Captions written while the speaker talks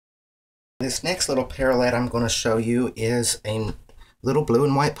This next little parrotlet I'm going to show you is a little blue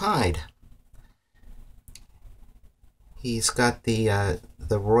and white pied. He's got the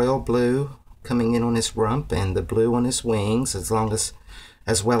royal blue coming in on his rump and the blue on his wings, as well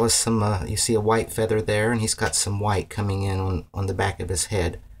as some you see a white feather there, and he's got some white coming in on the back of his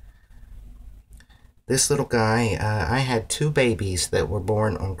head. This little guy, I had two babies that were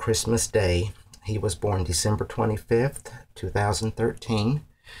born on Christmas Day. He was born December 25th, 2013.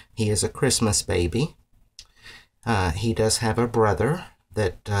 He is a Christmas baby. He does have a brother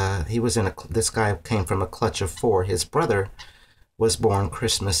that this guy came from a clutch of 4. His brother was born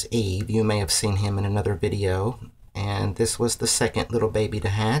Christmas Eve. You may have seen him in another video. And this was the second little baby to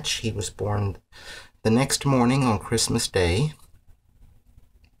hatch. He was born the next morning on Christmas Day.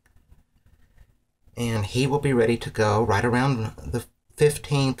 And he will be ready to go right around the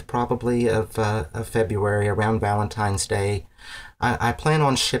 15th probably of February, around Valentine's Day. I plan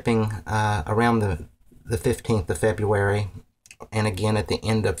on shipping around the 15th of February, and again at the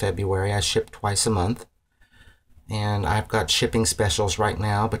end of February. I ship twice a month, and I've got shipping specials right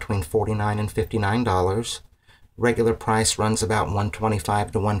now between $49 and $59. Regular price runs about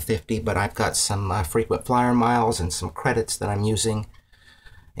 $125 to $150, but I've got some frequent flyer miles and some credits that I'm using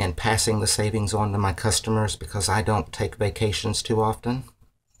and passing the savings on to my customers because I don't take vacations too often.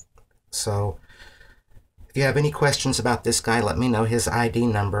 So if you have any questions about this guy, let me know. His ID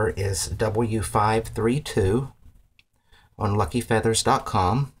number is W532 on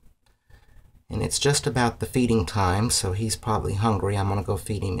luckyfeathers.com. And it's just about the feeding time, so he's probably hungry. I'm going to go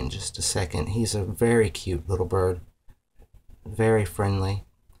feed him in just a second. He's a very cute little bird, very friendly.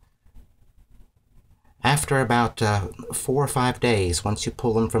 After about 4 or 5 days, once you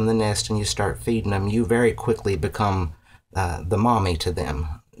pull them from the nest and you start feeding them, you very quickly become the mommy to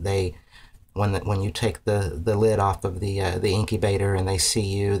them. When you take the lid off of the incubator and they see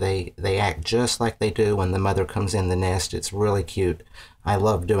you, they act just like they do when the mother comes in the nest. It's really cute. I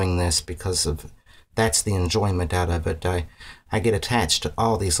love doing this because that's the enjoyment out of it. I get attached to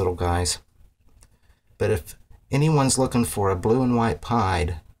all these little guys. But if anyone's looking for a blue and white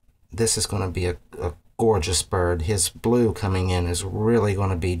pied, this is going to be a gorgeous bird. His blue coming in is really going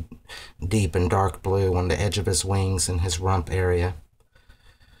to be deep and dark blue on the edge of his wings and his rump area.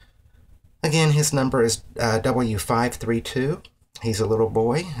 Again, his number is W532. He's a little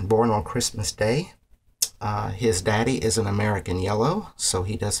boy, born on Christmas Day. His daddy is an American yellow, so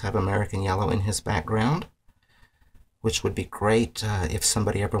he does have American yellow in his background, which would be great if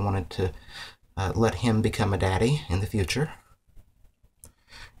somebody ever wanted to let him become a daddy in the future.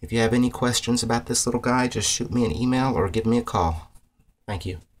 If you have any questions about this little guy, just shoot me an email or give me a call. Thank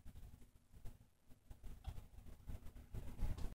you.